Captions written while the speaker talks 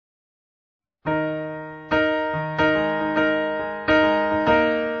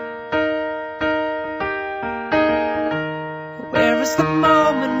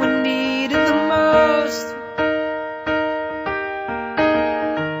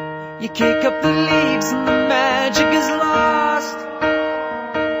You kick up the leaves and the magic is lost.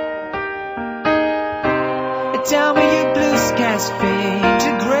 Tell me your blue skies fade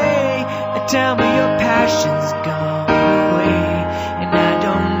to gray. Tell me your passion's gone away. And I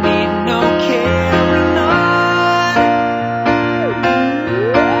don't need no carrying on.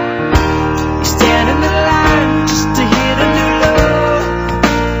 You stand in the line just to hit a new low.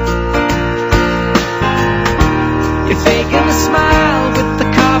 You're faking a smile with the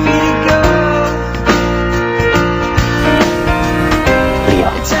coffee to go.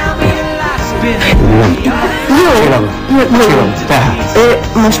 Tell me your life's been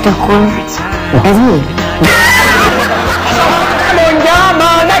most akkor ez mi? Mondjál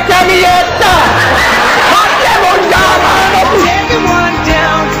már nekem ilyet! Hát ne mondjál már! Take it one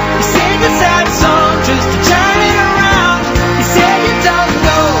down. You sing a sad song just to turn it around. You say you don't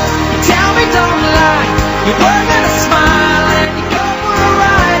know. You tell me don't lie. You work on a smile and you go for a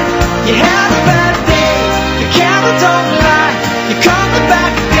ride. You had a bad day. Your camera don't lie. You're coming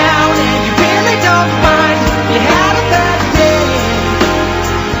back down and you really don't mind. You had a bad day.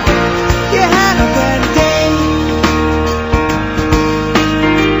 You had a bad day.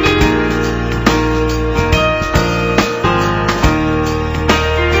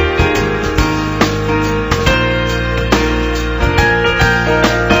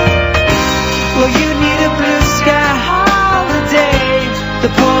 Well, you need a blue sky holiday. The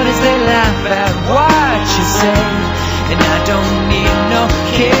point is they laugh at what you say. And I don't need no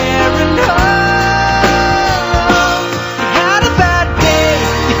caring home. You had a bad day.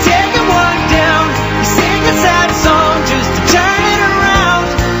 You take it one down. You sing a sad song just to turn it around.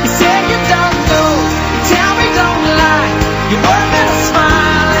 You say you don't know. You tell me don't lie. You work at a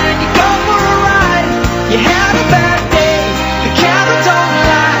smile and you go for a ride. You had a bad day. The camera don't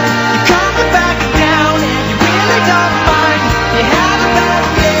lie. You're coming back down and you really don't mind. You had a bad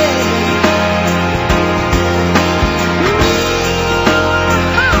day.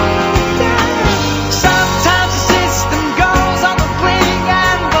 Sometimes the system goes on the blink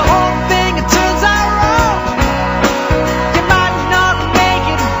and the whole thing it turns out wrong. You might not make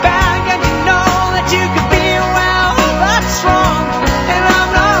it back and you know that you could be well, that's wrong. And I'm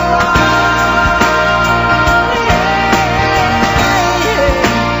not wrong.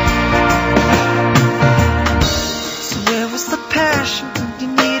 So where was the passion when you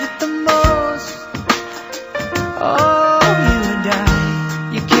needed the most? Oh, you and I,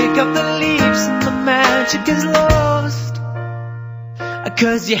 you kick up the leaves and the magic is lost.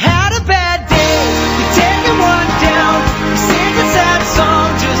 'Cause you had a bad